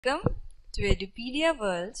Welcome to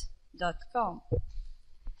edupediaworld.com.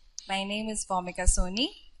 My name is Vomika Soni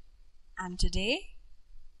and today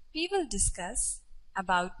we will discuss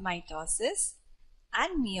about mitosis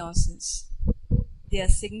and meiosis, their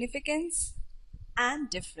significance and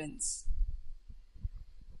difference.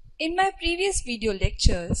 In my previous video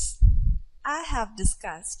lectures, I have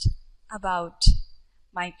discussed about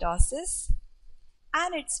mitosis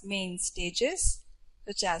and its main stages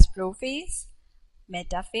such as prophase,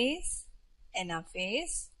 metaphase,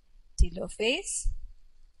 anaphase, telophase.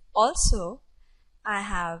 Also, I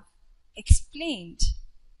have explained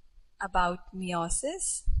about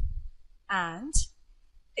meiosis and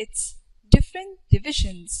its different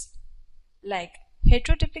divisions like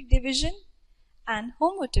heterotypic division and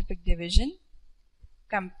homotypic division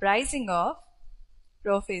comprising of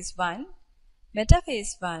prophase 1,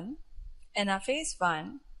 metaphase 1, anaphase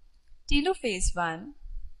 1, telophase 1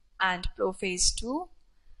 and prophase 2,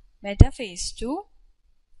 metaphase 2,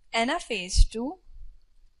 anaphase 2,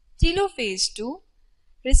 telophase 2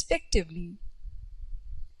 respectively.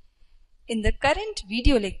 In the current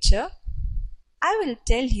video lecture, I will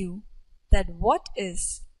tell you that what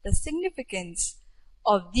is the significance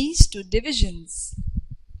of these two divisions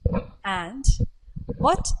and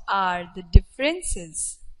what are the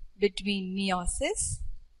differences between meiosis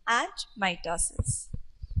and mitosis.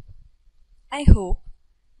 I hope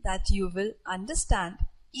that you will understand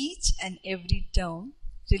each and every term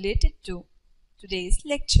related to today's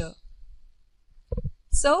lecture.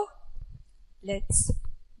 So, let's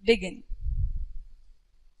begin.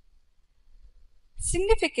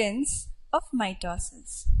 Significance of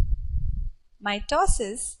mitosis.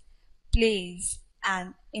 Mitosis plays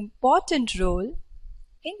an important role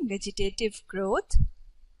in vegetative growth,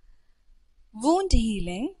 wound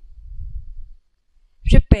healing,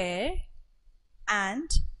 repair,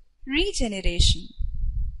 and regeneration.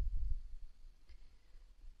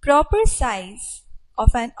 Proper size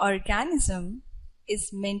of an organism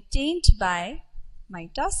is maintained by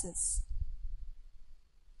mitosis.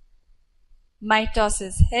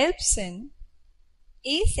 Mitosis helps in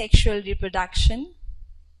asexual reproduction,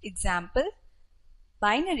 example,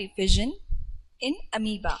 binary fission in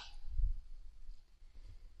amoeba.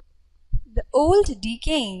 The old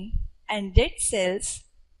decaying and dead cells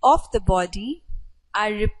of the body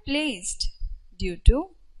are replaced due to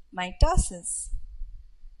mitosis.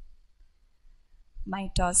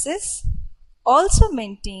 Mitosis also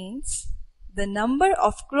maintains the number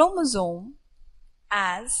of chromosomes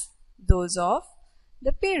as those of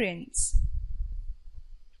the parents.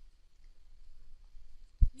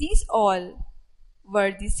 These all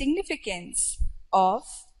were the significance of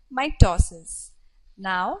mitosis.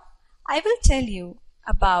 Now I will tell you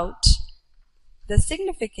about the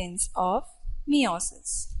significance of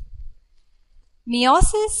meiosis.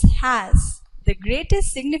 Meiosis has the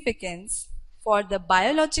greatest significance for the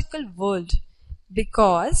biological world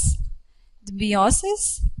because the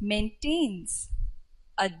meiosis maintains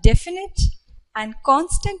a definite and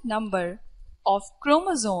constant number of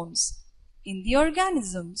chromosomes in the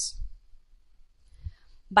organisms.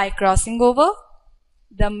 By crossing over,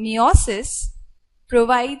 the meiosis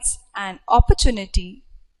provides an opportunity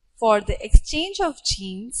for the exchange of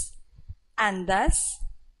genes and thus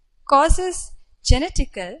causes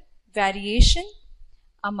genetical variation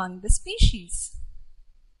among the species.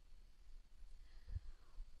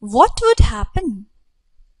 What would happen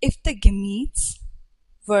if the gametes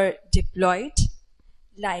were diploid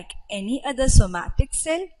like any other somatic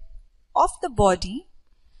cell of the body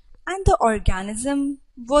and the organism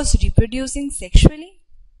was reproducing sexually?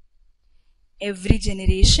 Every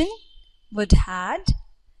generation would have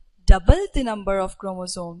double the number of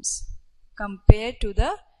chromosomes compared to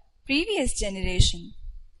the previous generation.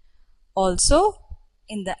 Also,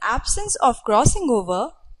 in the absence of crossing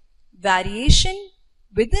over, variation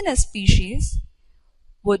within a species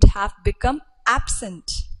would have become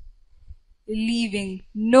absent, leaving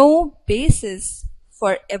no basis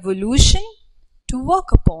for evolution to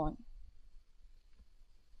work upon.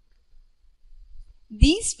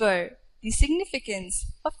 These were the significance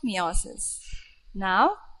of meiosis.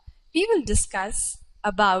 Now, we will discuss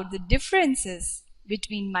about the differences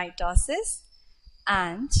between mitosis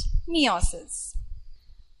and meiosis.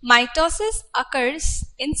 Mitosis occurs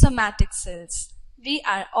in somatic cells. We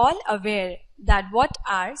are all aware that what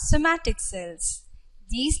are somatic cells?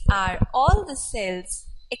 These are all the cells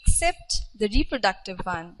except the reproductive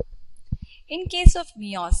one. In case of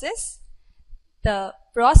meiosis, the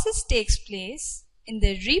process takes place in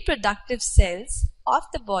the reproductive cells of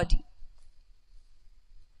the body.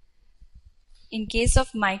 In case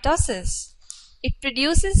of mitosis, it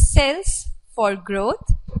produces cells for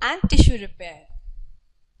growth and tissue repair.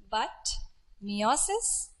 But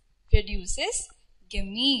meiosis produces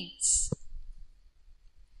gametes.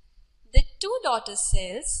 The two daughter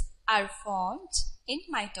cells are formed in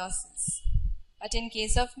mitosis. But in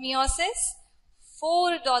case of meiosis,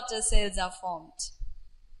 4 daughter cells are formed.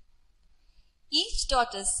 Each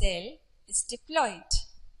daughter cell is diploid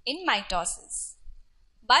in mitosis.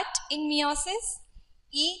 But in meiosis,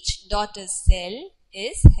 each daughter cell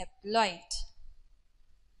is haploid.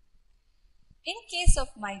 In case of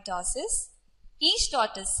mitosis, each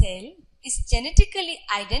daughter cell is genetically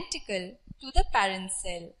identical to the parent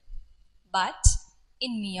cell. But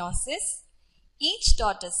in meiosis, each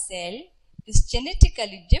daughter cell is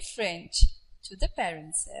genetically different to the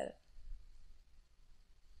parent cell.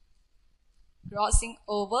 Crossing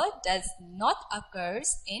over does not occur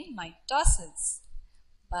in mitosis,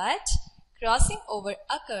 but crossing over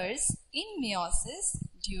occurs in meiosis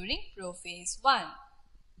during prophase 1.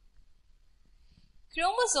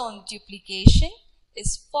 Chromosome duplication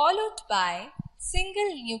is followed by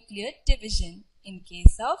single nuclear division in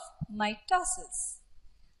case of mitosis.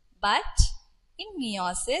 But in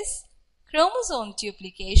meiosis, chromosome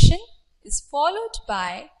duplication is followed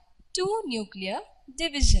by 2 nuclear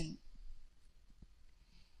division.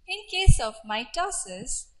 In case of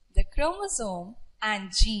mitosis, the chromosome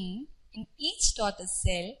and gene in each daughter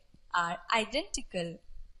cell are identical.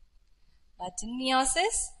 But in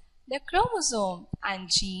meiosis, the chromosome and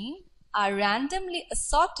gene are randomly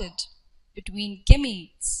assorted between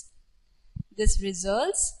gametes. This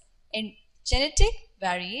results in genetic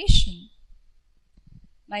variation.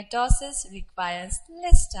 Mitosis requires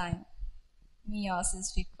less time.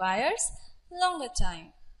 Meiosis requires longer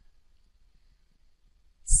time.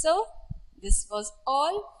 So, this was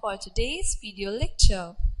all for today's video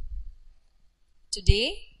lecture.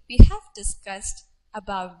 Today, we have discussed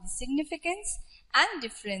about the significance and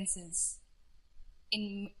differences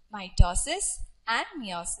in mitosis and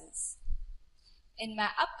meiosis. In my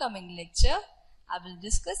upcoming lecture, I will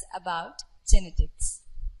discuss about genetics.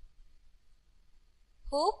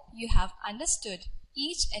 Hope you have understood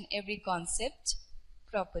each and every concept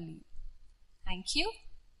properly. Thank you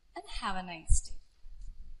and have a nice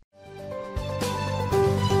day.